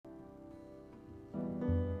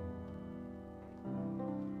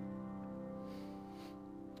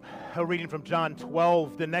A reading from John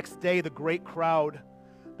 12. The next day, the great crowd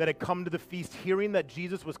that had come to the feast, hearing that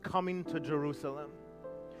Jesus was coming to Jerusalem,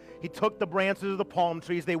 he took the branches of the palm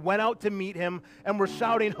trees. They went out to meet him and were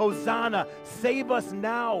shouting, "Hosanna, save us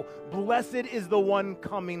now. Blessed is the one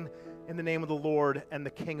coming in the name of the Lord and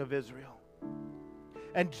the King of Israel."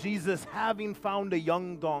 And Jesus, having found a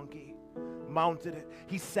young donkey, mounted it.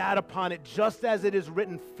 He sat upon it, just as it is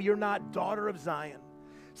written, "Fear not, daughter of Zion.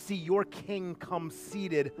 See, your king comes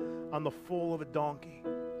seated on the foal of a donkey."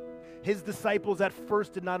 His disciples at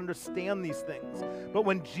first did not understand these things, but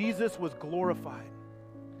when Jesus was glorified,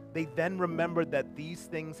 they then remembered that these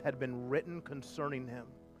things had been written concerning him,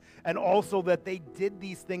 and also that they did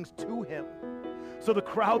these things to him. So the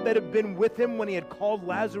crowd that had been with him when he had called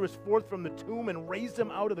Lazarus forth from the tomb and raised him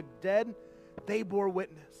out of the dead, they bore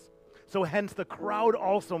witness. So hence the crowd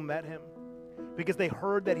also met him, because they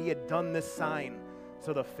heard that he had done this sign.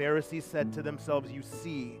 So the Pharisees said to themselves, "You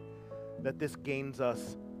see that this gains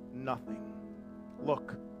us nothing.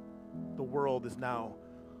 Look, the world is now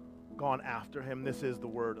gone after him." This is the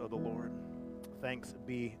word of the Lord. Thanks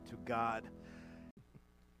be to God.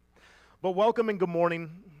 But welcome and good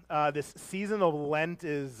morning. This season of Lent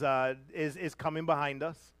is coming behind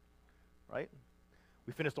us, right?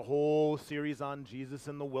 We finished a whole series on Jesus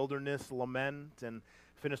in the wilderness, lament, and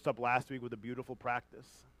finished up last week with a beautiful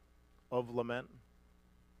practice of lament.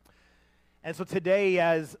 And so today,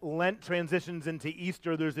 as Lent transitions into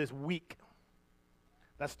Easter, there's this week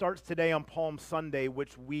that starts today on Palm Sunday,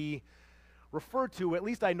 which we refer to, at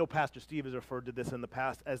least I know Pastor Steve has referred to this in the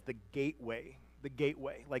past, as the gateway,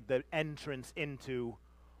 like the entrance into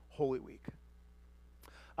Holy Week.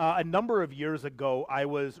 A number of years ago, I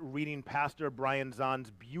was reading Pastor Brian Zahd's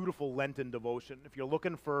beautiful Lenten devotion. If you're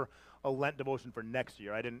looking for a Lent devotion for next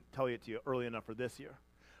year, I didn't tell it to you early enough for this year.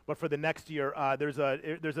 But for the next year, there's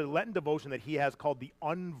a Lenten devotion that he has called the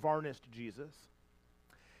Unvarnished Jesus,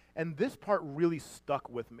 and this part really stuck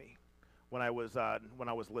with me when I was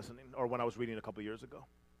listening, or when I was reading a couple years ago.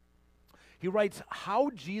 He writes, "How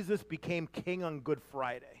Jesus became king on Good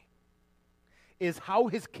Friday is how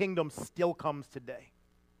his kingdom still comes today.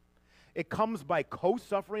 It comes by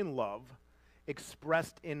co-suffering love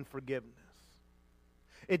expressed in forgiveness.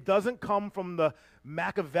 It doesn't come from the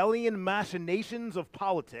Machiavellian machinations of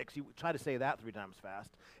politics." You try to say that 3 times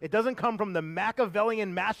fast. "It doesn't come from the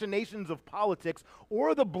Machiavellian machinations of politics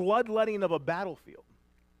or the bloodletting of a battlefield."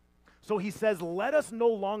 So he says, "Let us no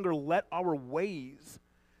longer let our ways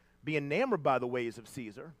be enamored by the ways of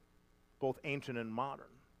Caesar, both ancient and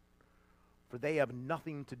modern, for they have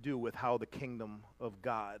nothing to do with how the kingdom of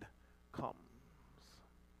God comes."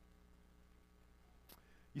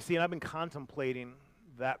 You see, and I've been contemplating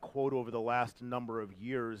that quote over the last number of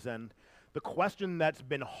years, and the question that's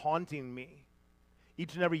been haunting me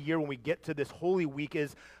each and every year when we get to this Holy Week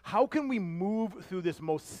is, how can we move through this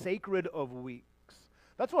most sacred of weeks?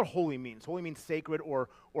 That's what holy means. Holy means sacred or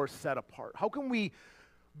set apart. How can we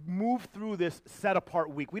move through this set apart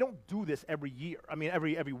week? We don't do this every year. I mean,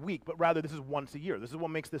 every week, but rather this is once a year. This is what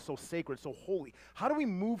makes this so sacred, so holy. How do we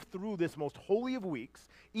move through this most holy of weeks,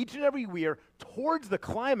 each and every year, towards the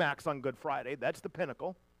climax on Good Friday? That's the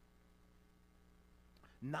pinnacle.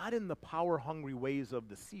 Not in the power-hungry ways of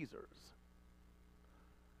the Caesars,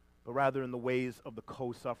 but rather in the ways of the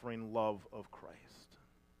co-suffering love of Christ.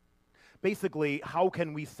 Basically, how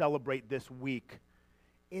can we celebrate this week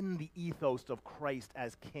in the ethos of Christ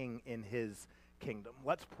as King in his kingdom?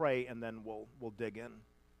 Let's pray, and then we'll dig in.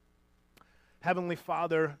 Heavenly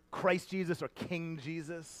Father, Christ Jesus, or King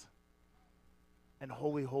Jesus, and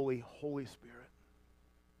Holy, Holy, Holy Spirit,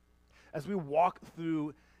 as we walk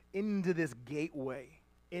through into this gateway,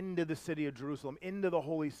 into the city of Jerusalem, into the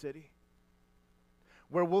holy city,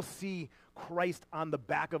 where we'll see Christ on the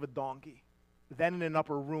back of a donkey, then in an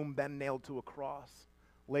upper room, then nailed to a cross,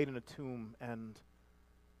 laid in a tomb, and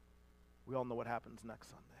we all know what happens next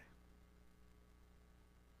Sunday.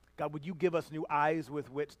 God, would you give us new eyes with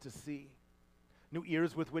which to see, new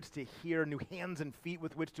ears with which to hear, new hands and feet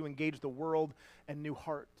with which to engage the world, and new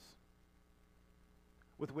hearts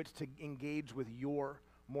with which to engage with your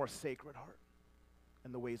more sacred heart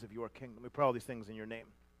and the ways of your kingdom. We pray all these things in your name.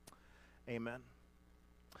 Amen.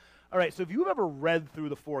 All right, so if you've ever read through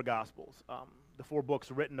the 4 Gospels, the 4 books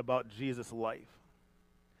written about Jesus' life,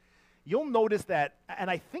 you'll notice that, and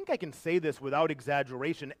I think I can say this without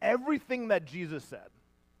exaggeration, everything that Jesus said,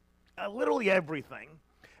 literally everything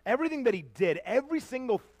that he did, every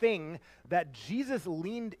single thing that Jesus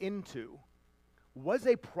leaned into was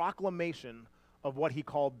a proclamation of what he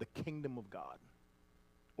called the kingdom of God,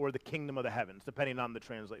 or the kingdom of the heavens, depending on the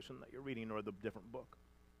translation that you're reading or the different book.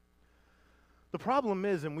 The problem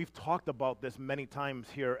is, and we've talked about this many times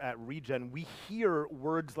here at Regen, we hear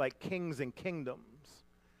words like kings and kingdoms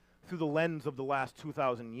through the lens of the last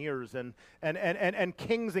 2,000 years, and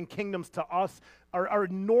kings and kingdoms to us are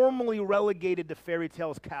normally relegated to fairy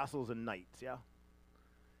tales, castles, and knights, yeah?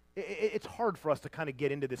 It's hard for us to kind of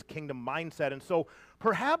get into this kingdom mindset, and so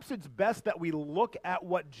perhaps it's best that we look at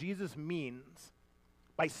what Jesus means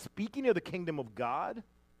by speaking of the kingdom of God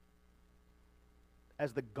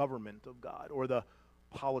as the government of God, or the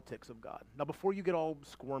politics of God. Now, before you get all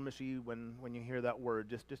squirmishy when you hear that word,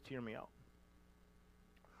 just hear me out.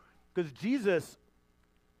 Because Jesus'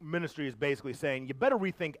 ministry is basically saying, you better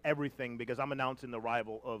rethink everything because I'm announcing the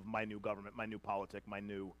arrival of my new government, my new politic, my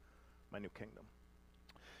new kingdom.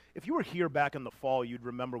 If you were here back in the fall, you'd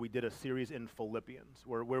remember we did a series in Philippians,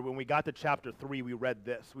 where when we got to chapter 3, we read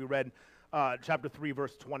this. We read chapter 3,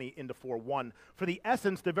 verse 20 into 4:1. For the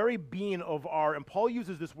essence, the very being of our, and Paul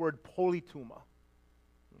uses this word politeuma,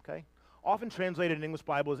 okay? Often translated in English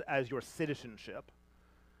Bibles as your citizenship.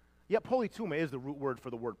 Yet politeuma is the root word for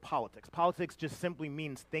the word politics. Politics just simply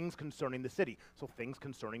means things concerning the city, so things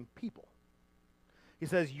concerning people. He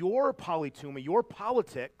says your politeuma, your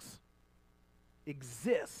politics,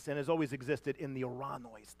 exists and has always existed in the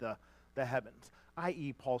oranois, the heavens,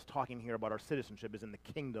 i.e. Paul's talking here about our citizenship is in the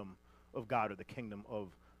kingdom of God, or the kingdom of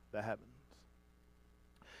the heavens.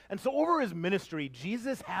 And so over his ministry,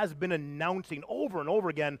 Jesus has been announcing over and over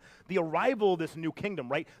again the arrival of this new kingdom,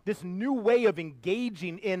 right? This new way of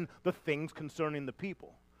engaging in the things concerning the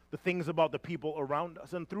people, the things about the people around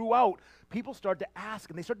us. And throughout, people start to ask,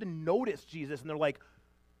 and they start to notice Jesus, and they're like,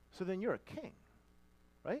 so then you're a king,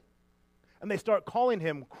 right? And they start calling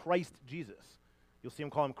him Christ Jesus. You'll see him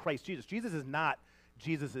call him Christ Jesus.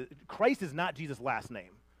 Christ is not Jesus' last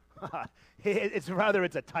name. It's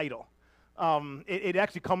a title. It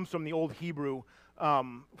actually comes from the old Hebrew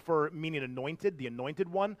for meaning anointed, the anointed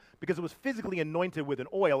one, because it was physically anointed with an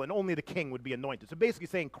oil, and only the king would be anointed. So basically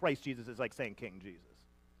saying Christ Jesus is like saying King Jesus.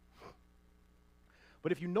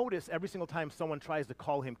 But if you notice, every single time someone tries to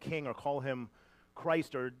call him king or call him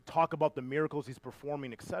Christ or talk about the miracles he's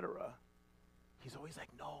performing, etc., he's always like,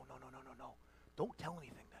 no. Don't tell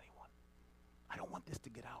anything to anyone. I don't want this to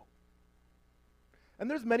get out. And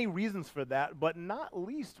there's many reasons for that, but not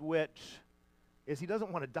least which is he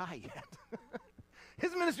doesn't want to die yet.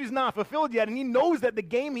 His ministry is not fulfilled yet, and he knows that the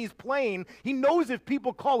game he's playing, he knows if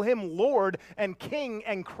people call him Lord and King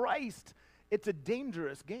and Christ, it's a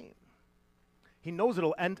dangerous game. He knows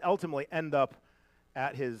it'll ultimately end up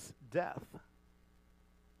at his death.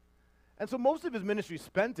 And so most of his ministry is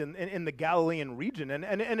spent in the Galilean region,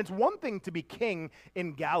 and it's one thing to be king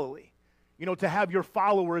in Galilee. You know, to have your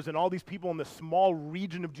followers and all these people in the small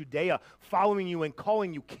region of Judea following you and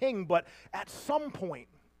calling you king, but at some point,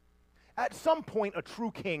 a true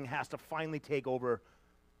king has to finally take over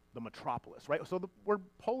the metropolis, right? So the word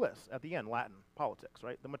polis at the end, Latin, politics,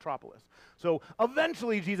 right? The metropolis. So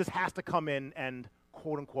eventually Jesus has to come in and,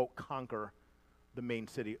 quote unquote, conquer the main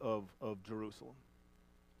city of Jerusalem.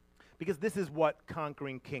 Because this is what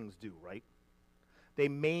conquering kings do, right?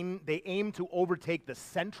 They aim to overtake the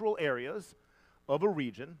central areas of a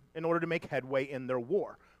region in order to make headway in their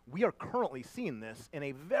war. We are currently seeing this in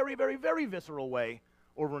a very, very, very visceral way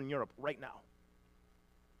over in Europe right now,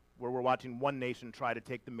 where we're watching one nation try to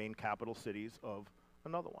take the main capital cities of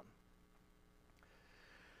another one.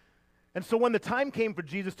 And so when the time came for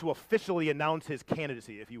Jesus to officially announce his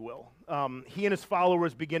candidacy, if you will, he and his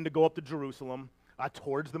followers begin to go up to Jerusalem,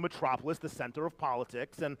 towards the metropolis, the center of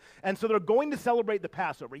politics, and so they're going to celebrate the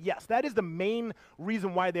Passover. Yes, that is the main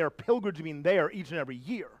reason why they are pilgrimaging there each and every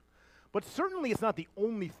year. But certainly it's not the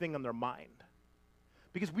only thing on their mind.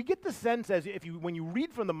 Because we get the sense, when you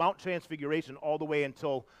read from the Mount Transfiguration all the way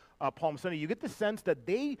until Palm Sunday, you get the sense that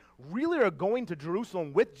they really are going to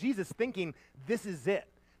Jerusalem with Jesus thinking, this is it.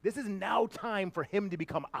 This is now time for him to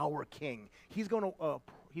become our king. He's going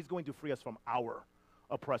to free us from our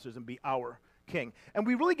oppressors and be our king. And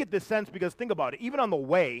we really get this sense because think about it, even on the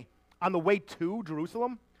way to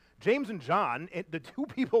Jerusalem, James and John, the two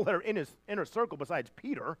people that are in his inner circle besides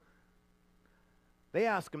Peter, they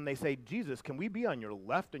ask him, they say, Jesus, can we be on your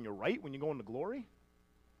left and your right when you go into glory?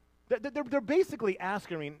 They're basically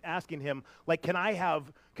asking him, like,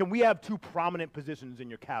 can we have two prominent positions in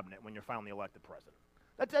your cabinet when you're finally elected president?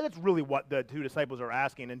 That's really what the two disciples are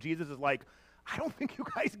asking. And Jesus is like, I don't think you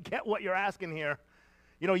guys get what you're asking here.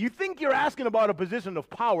 You know, you think you're asking about a position of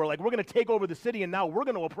power, like we're going to take over the city and now we're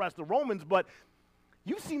going to oppress the Romans, but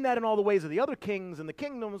you've seen that in all the ways of the other kings and the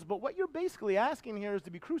kingdoms, but what you're basically asking here is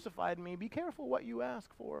to be crucified in me. Be careful what you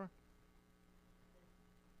ask for.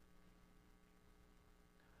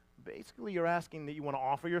 basically you're asking that you want to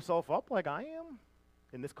offer yourself up like I am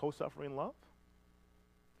in this co-suffering love?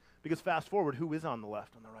 Because fast forward, who is on the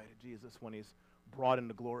left and the right of Jesus when he's brought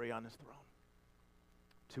into glory on his throne?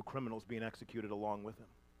 Two criminals being executed along with him.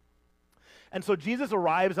 And so Jesus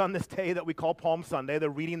arrives on this day that we call Palm Sunday, the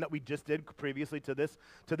reading that we just did previously to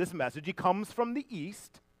this message. He comes from the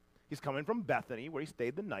east. He's coming from Bethany, where he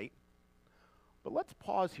stayed the night. But let's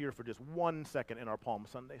pause here for just 1 second in our Palm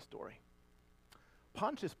Sunday story.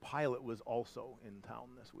 Pontius Pilate was also in town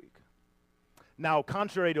this week. Now,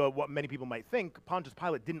 contrary to what many people might think, Pontius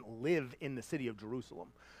Pilate didn't live in the city of Jerusalem.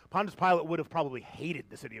 Pontius Pilate would have probably hated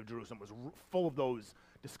the city of Jerusalem, was full of those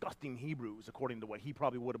disgusting Hebrews, according to what he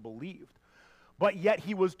probably would have believed. But yet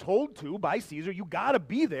he was told to by Caesar, you got to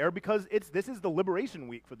be there because this is the liberation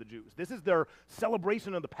week for the Jews. This is their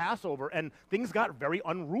celebration of the Passover, and things got very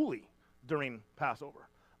unruly during Passover.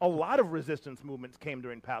 A lot of resistance movements came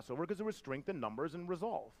during Passover because there was strength in numbers and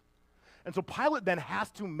resolve. And so Pilate then has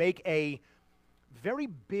to make a very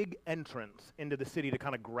big entrance into the city to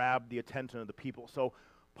kind of grab the attention of the people. So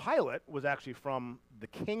Pilate was actually from the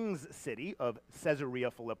king's city of Caesarea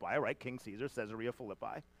Philippi, right? King Caesar, Caesarea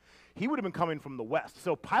Philippi. He would have been coming from the west.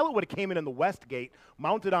 So Pilate would have came in the west gate,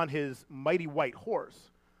 mounted on his mighty white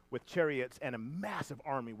horse with chariots and a massive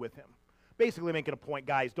army with him. Basically making a point,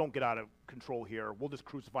 guys, don't get out of control here. We'll just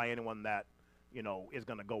crucify anyone that, is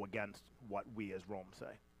going to go against what we as Rome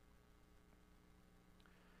say.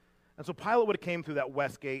 And so Pilate would have came through that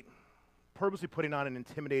west gate, purposely putting on an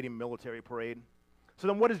intimidating military parade. So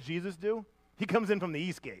then what does Jesus do? He comes in from the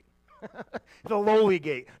east gate. The lowly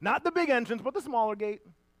gate. Not the big entrance, but the smaller gate.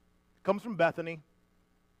 Comes from Bethany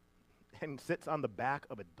and sits on the back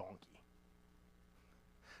of a donkey.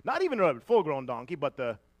 Not even a full-grown donkey, but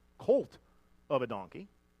the colt of a donkey,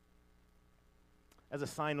 as a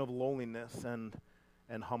sign of lowliness and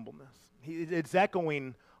humbleness. It's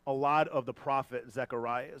echoing a lot of the prophet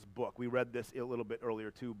Zechariah's book. We read this a little bit earlier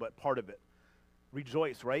too, but part of it.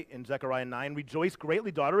 Rejoice, right? In Zechariah 9, rejoice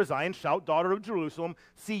greatly, daughter of Zion, shout, daughter of Jerusalem,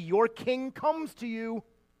 see, your king comes to you.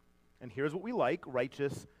 And here's what we like,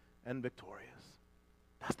 righteous and victorious.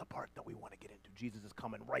 That's the part that we want to get into. Jesus is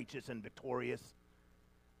coming righteous and victorious.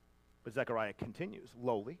 But Zechariah continues,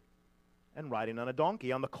 lowly and riding on a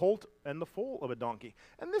donkey, on the colt and the foal of a donkey.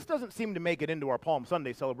 And this doesn't seem to make it into our Palm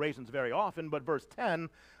Sunday celebrations very often, but verse 10,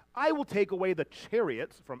 I will take away the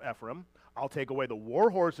chariots from Ephraim, I'll take away the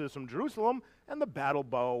war horses from Jerusalem, and the battle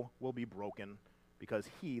bow will be broken, because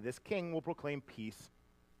he, this king, will proclaim peace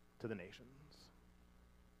to the nations.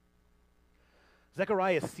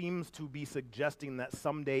 Zechariah seems to be suggesting that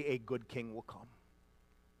someday a good king will come.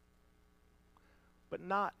 But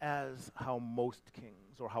not as how most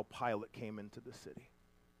kings or how Pilate came into the city.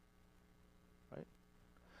 Right?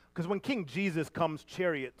 Because when King Jesus comes,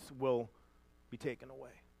 chariots will be taken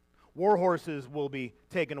away. War horses will be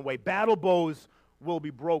taken away. Battle bows will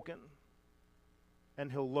be broken. And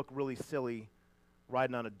he'll look really silly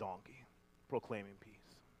riding on a donkey, proclaiming peace.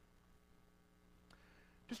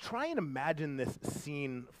 Just try and imagine this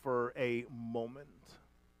scene for a moment.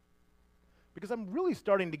 Because I'm really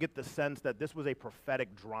starting to get the sense that this was a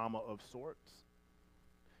prophetic drama of sorts.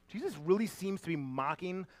 Jesus really seems to be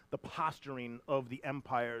mocking the posturing of the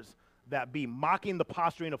empires that be, mocking the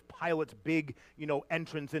posturing of Pilate's big,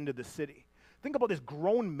 entrance into the city. Think about this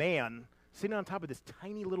grown man sitting on top of this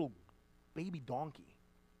tiny little baby donkey.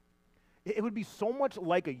 It would be so much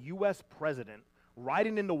like a U.S. president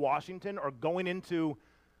riding into Washington or going into,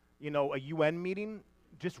 a UN meeting,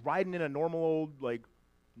 just riding in a normal old,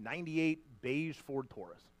 98 beige Ford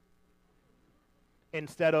Taurus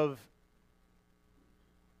instead of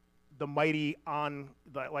the mighty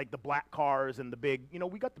the black cars and the big,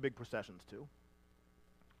 we got the big processions too.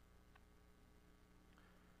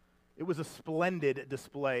 It was a splendid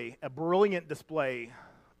display, a brilliant display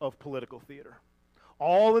of political theater.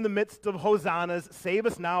 All in the midst of hosannas, save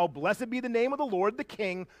us now, blessed be the name of the Lord, the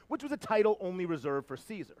King, which was a title only reserved for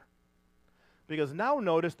Caesar. Because now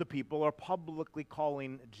notice the people are publicly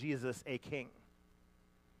calling Jesus a king.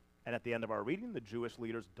 And at the end of our reading, the Jewish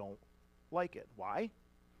leaders don't like it. Why?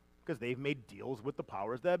 Because they've made deals with the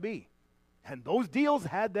powers that be. And those deals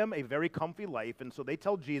had them a very comfy life, and so they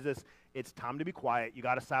tell Jesus, it's time to be quiet, you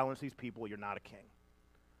got to silence these people, you're not a king.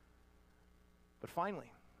 But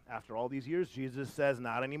finally, after all these years, Jesus says,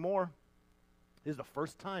 not anymore. This is the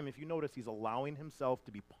first time, if you notice, he's allowing himself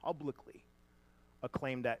to be publicly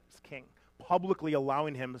acclaimed as king. Publicly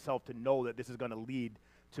allowing himself to know that this is going to lead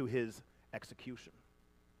to his execution.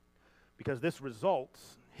 Because this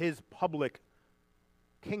results, his public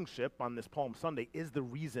kingship on this Palm Sunday is the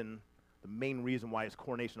main reason why his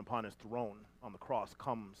coronation upon his throne on the cross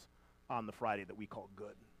comes on the Friday that we call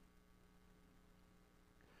Good.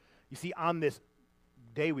 You see, on this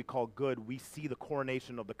day we call good, we see the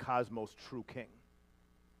coronation of the cosmos' true king.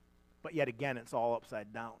 But yet again, it's all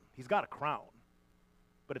upside down. He's got a crown,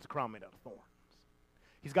 but it's a crown made out of thorns.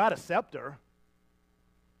 He's got a scepter,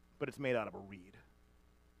 but it's made out of a reed,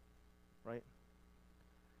 right?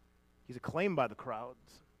 He's acclaimed by the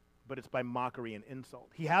crowds, but it's by mockery and insult.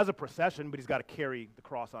 He has a procession, but he's got to carry the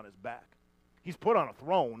cross on his back. He's put on a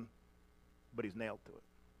throne, but he's nailed to it.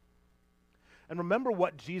 And remember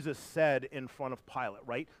what Jesus said in front of Pilate,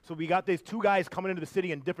 right? So we got these two guys coming into the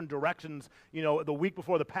city in different directions, the week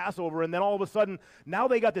before the Passover, and then all of a sudden, now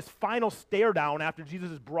they got this final stare down after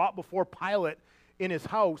Jesus is brought before Pilate in his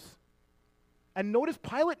house. And notice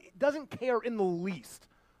Pilate doesn't care in the least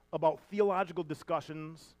about theological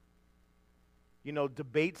discussions,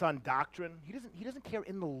 debates on doctrine. He doesn't care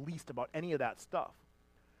in the least about any of that stuff.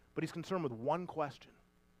 But he's concerned with one question.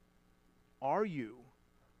 Are you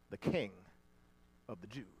the king of the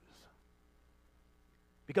Jews?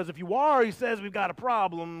 Because if you are, he says, we've got a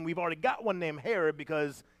problem. We've already got one named Herod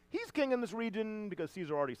because he's king in this region because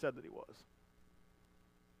Caesar already said that he was.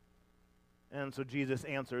 And so Jesus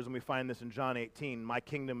answers, and we find this in John 18, my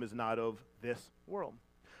kingdom is not of this world.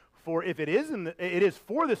 For if it is, it is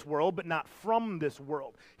for this world, but not from this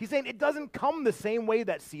world. He's saying it doesn't come the same way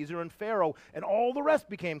that Caesar and Pharaoh and all the rest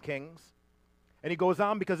became kings. And he goes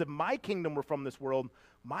on, because if my kingdom were from this world,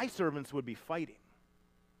 my servants would be fighting.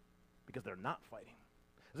 Because they're not fighting.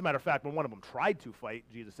 As a matter of fact, when one of them tried to fight,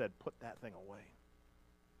 Jesus said, put that thing away,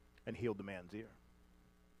 and healed the man's ear.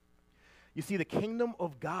 You see, the kingdom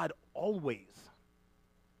of God always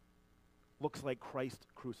looks like Christ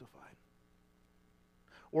crucified.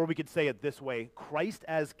 Or we could say it this way, Christ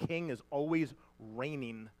as king is always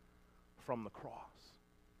reigning from the cross.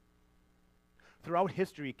 Throughout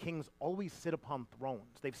history, kings always sit upon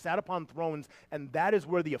thrones. They've sat upon thrones, and that is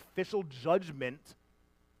where the official judgment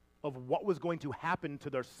of what was going to happen to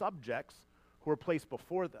their subjects who were placed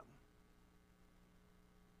before them.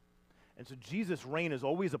 And so Jesus' reign is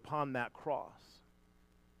always upon that cross,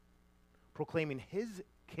 proclaiming his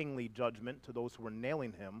kingly judgment to those who were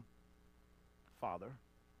nailing him. Father,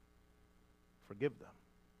 forgive them.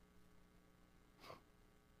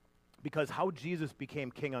 Because how Jesus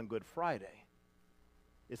became king on Good Friday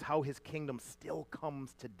is how his kingdom still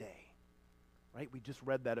comes today. Right? We just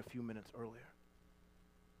read that a few minutes earlier.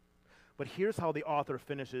 But here's how the author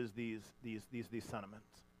finishes these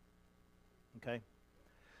sentiments. Okay?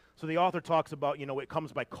 So the author talks about, it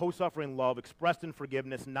comes by co-suffering love, expressed in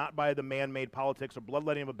forgiveness, not by the man-made politics or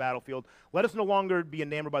bloodletting of a battlefield. Let us no longer be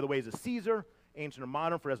enamored by the ways of Caesar, ancient or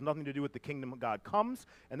modern, for it has nothing to do with the kingdom of God comes.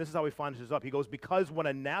 And this is how he finishes up. He goes, because when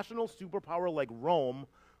a national superpower like Rome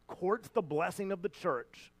courts the blessing of the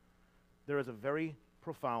church, there is a very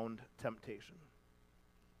profound temptation.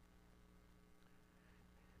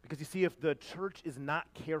 Because you see, if the church is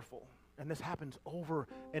not careful, and this happens over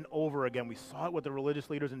and over again. We saw it with the religious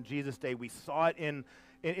leaders in Jesus' day. We saw it in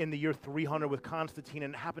the year 300 with Constantine,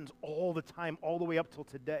 and it happens all the time, all the way up till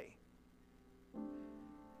today.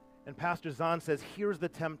 And Pastor Zahnd says, here's the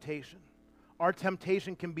temptation. Our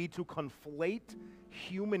temptation can be to conflate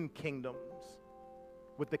human kingdoms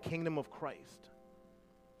with the kingdom of Christ,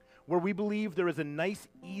 where we believe there is a nice,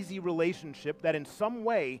 easy relationship that in some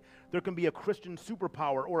way there can be a Christian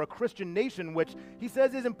superpower or a Christian nation, which he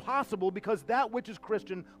says is impossible because that which is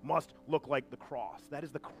Christian must look like the cross. That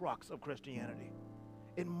is the crux of Christianity.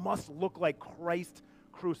 It must look like Christ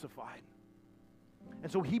crucified.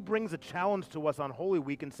 And so he brings a challenge to us on Holy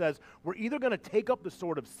Week and says, we're either going to take up the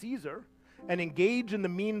sword of Caesar and engage in the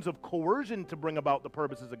means of coercion to bring about the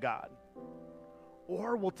purposes of God,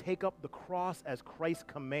 or we'll take up the cross as Christ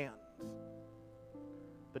commands.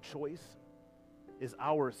 The choice is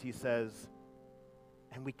ours, he says,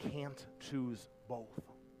 and we can't choose both.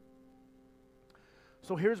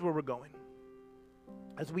 So here's where we're going.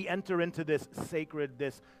 As we enter into this sacred,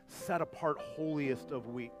 this set-apart holiest of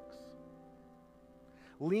weeks,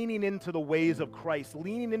 leaning into the ways of Christ,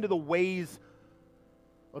 leaning into the ways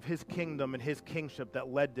of his kingdom and his kingship that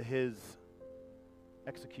led to his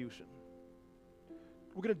execution.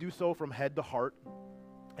 We're going to do so from head to heart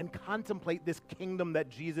and contemplate this kingdom that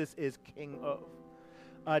Jesus is king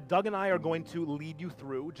of. Doug and I are going to lead you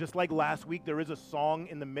through. Just like last week, there is a song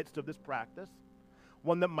in the midst of this practice,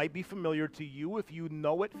 one that might be familiar to you. If you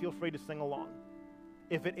know it, feel free to sing along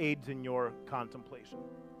if it aids in your contemplation.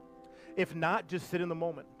 If not, just sit in the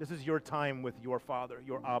moment. This is your time with your Father,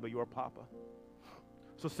 your Abba, your Papa.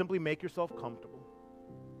 So simply make yourself comfortable.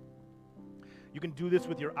 You can do this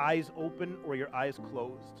with your eyes open or your eyes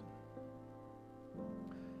closed.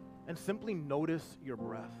 And simply notice your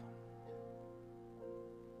breath.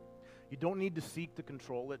 You don't need to seek to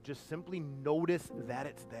control it. Just simply notice that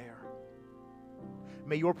it's there.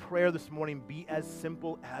 May your prayer this morning be as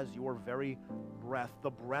simple as your very breath,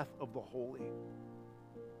 the breath of the holy.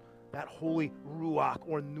 That holy ruach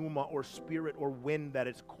or pneuma or spirit or wind that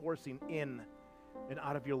is coursing in and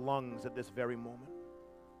out of your lungs at this very moment.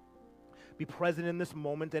 Be present in this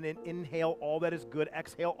moment and inhale all that is good.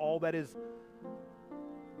 Exhale all that is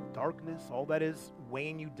darkness, all that is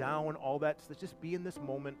weighing you down, all that's just be in this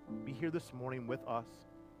moment. Be here this morning with us,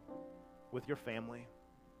 with your family,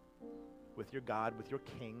 with your God, with your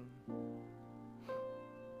King.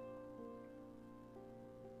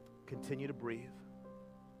 Continue to breathe.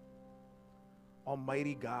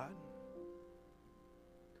 Almighty God,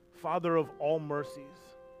 Father of all mercies,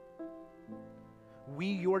 we,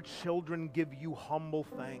 your children, give you humble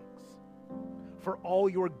thanks for all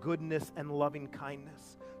your goodness and loving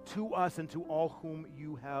kindness to us and to all whom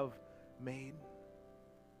you have made.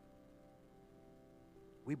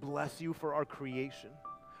 We bless you for our creation,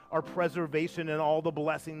 our preservation, and all the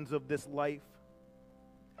blessings of this life.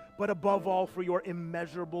 But above all, for your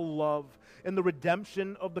immeasurable love and the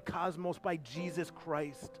redemption of the cosmos by Jesus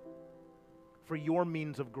Christ, for your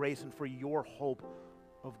means of grace and for your hope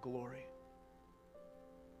of glory.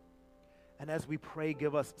 And as we pray,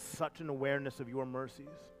 give us such an awareness of your mercies,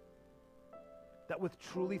 that with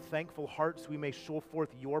truly thankful hearts we may show forth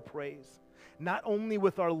your praise, not only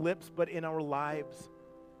with our lips, but in our lives,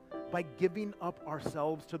 by giving up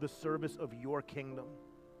ourselves to the service of your kingdom,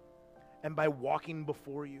 and by walking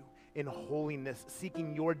before you in holiness,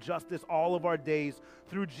 seeking your justice all of our days,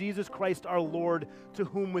 through Jesus Christ our Lord, to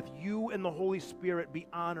whom with you and the Holy Spirit be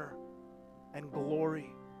honor and glory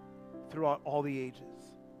throughout all the ages.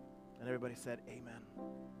 And everybody said, amen.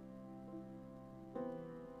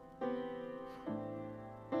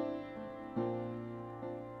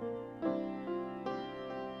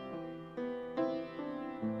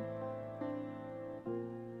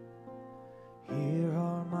 Here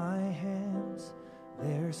are my hands,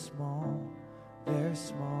 they're small, and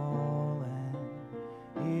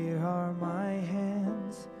here are my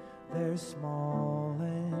hands, they're small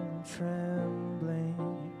and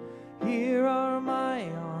trembling. Here are my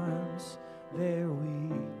arms, they're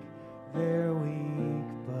weak, but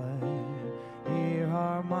here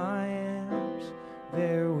are my arms,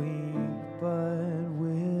 they're weak, but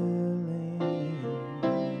willing.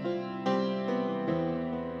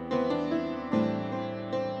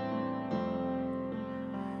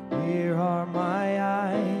 Here are my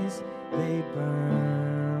eyes, they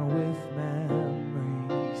burn with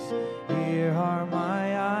memories. Here are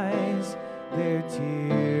my eyes, they're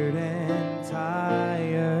tiered and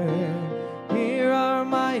tired. Here are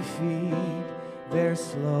my feet, they're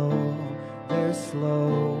slow, but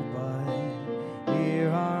here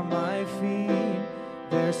are my feet,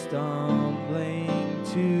 they're stumbling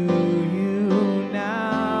to you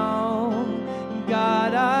now.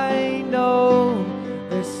 God, I know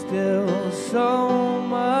there's still so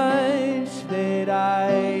much that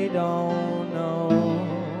I don't know.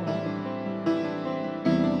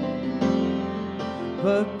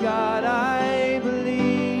 But God, I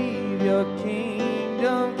believe your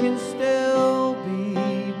kingdom can still be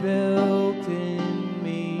built in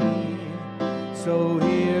me. So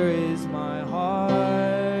here is my heart.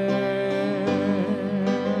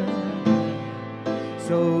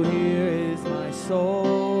 So here is my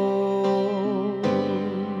soul.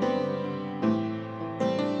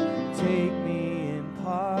 Take me in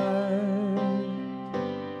part.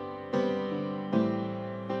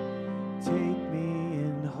 Take me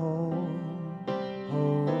in whole.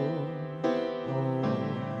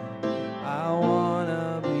 I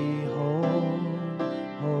wanna be whole.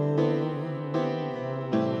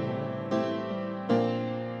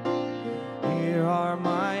 Here are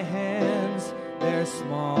my hands, they're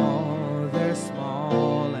small,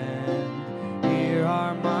 and here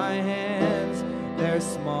are my hands, they're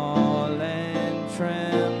small and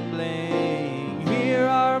trembling. Here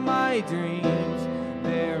are my dreams,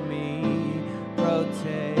 they're me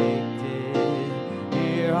protected.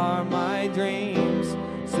 Here are my dreams,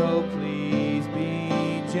 so please be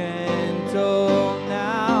gentle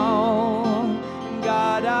now.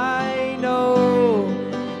 God, I know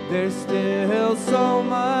there's still so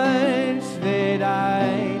much that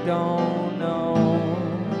I don't know.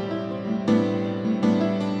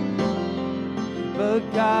 But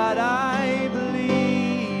God, I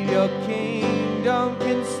believe your kingdom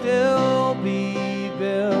can still be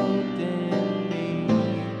built in me.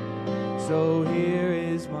 So here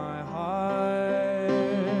is my heart,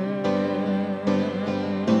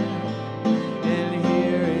 and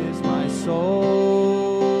here is my soul.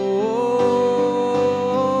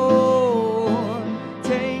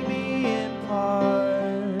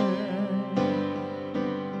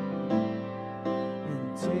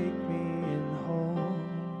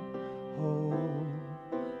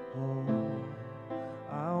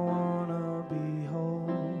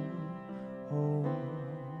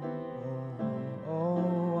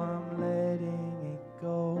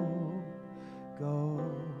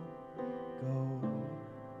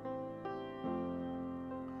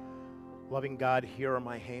 Loving God, here are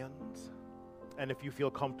my hands. And if you feel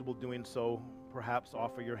comfortable doing so, perhaps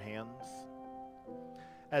offer your hands.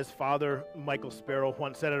 As Father Michael Sparrow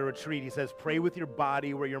once said at a retreat, he says, pray with your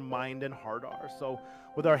body where your mind and heart are. So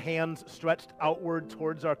with our hands stretched outward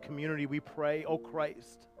towards our community, we pray, oh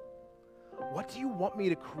Christ, what do you want me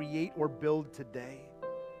to create or build today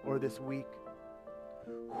or this week?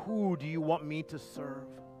 Who do you want me to serve?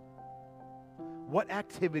 What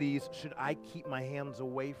activities should I keep my hands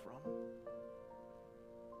away from?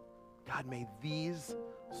 God, may these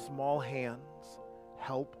small hands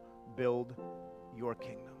help build your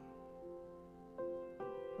kingdom.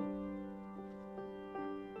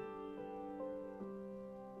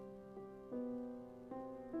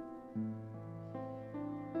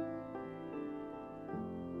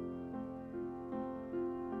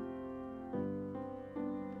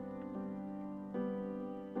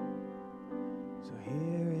 So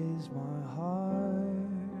here is my heart,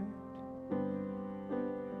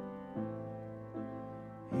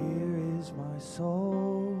 here is my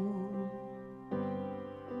soul.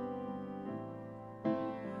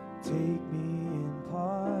 Take me in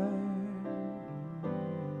part,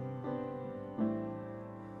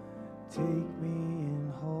 take me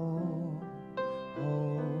in whole,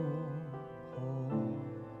 whole, whole.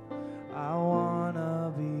 I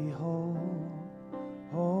wanna be whole,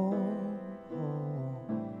 whole,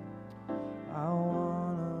 whole. I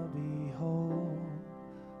wanna be whole,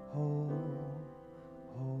 whole,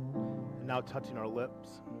 whole. And now touching our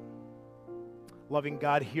lips. Loving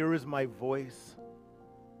God, here is my voice.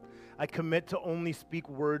 I commit to only speak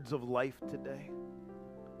words of life today,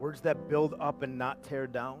 words that build up and not tear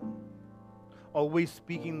down, always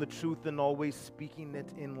speaking the truth and always speaking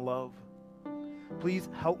it in love. Please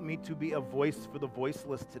help me to be a voice for the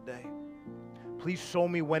voiceless today. Please show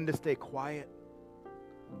me when to stay quiet.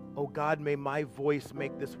 Oh God, may my voice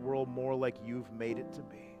make this world more like you've made it to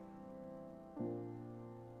be.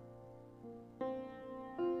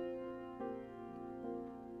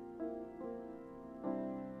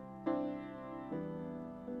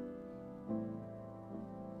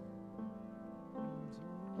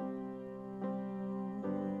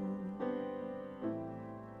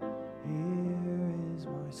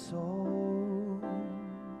 Soul,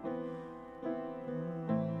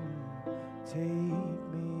 take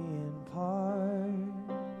me in part,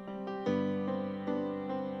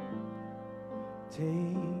 take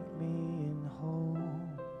me in whole,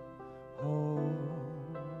 whole,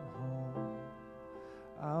 whole.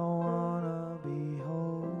 I wanna be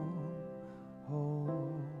whole,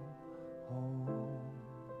 whole, whole.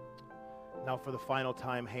 Now for the final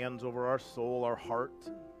time, hands over our soul, our heart,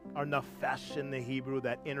 our nefesh in the Hebrew,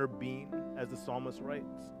 that inner being, as the psalmist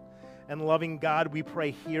writes. And loving God, we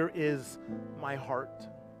pray, here is my heart.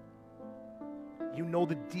 You know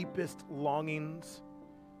the deepest longings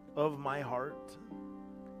of my heart.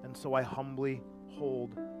 And so I humbly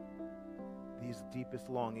hold these deepest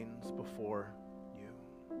longings before you.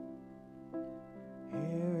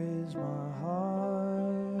 Here is my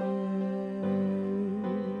heart.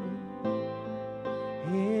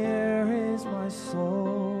 Here is my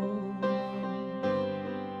soul.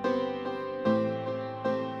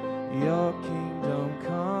 Your kingdom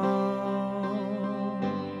come,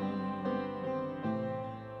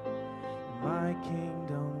 my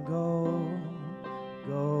kingdom go,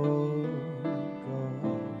 go,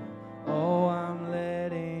 go. Oh, I'm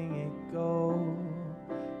letting it go,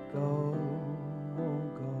 go,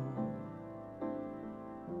 go.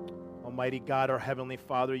 Almighty God, our Heavenly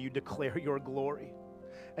Father, you declare your glory,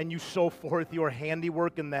 and you show forth your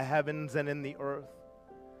handiwork in the heavens and in the earth.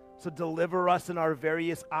 So deliver us in our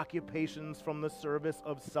various occupations from the service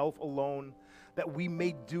of self alone, that we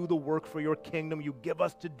may do the work for your kingdom you give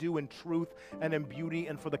us to do in truth and in beauty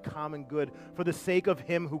and for the common good, for the sake of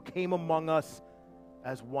him who came among us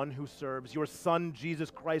as one who serves, your Son,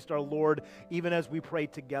 Jesus Christ our Lord, even as we pray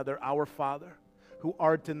together, our Father, who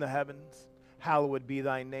art in the heavens, hallowed be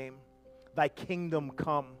thy name. Thy kingdom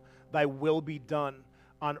come, thy will be done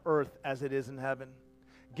on earth as it is in heaven.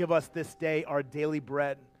 Give us this day our daily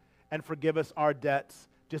bread, and forgive us our debts,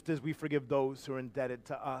 just as we forgive those who are indebted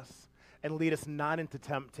to us. And lead us not into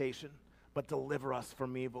temptation, but deliver us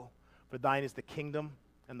from evil. For thine is the kingdom,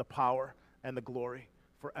 and the power, and the glory,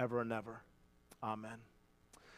 forever and ever. Amen.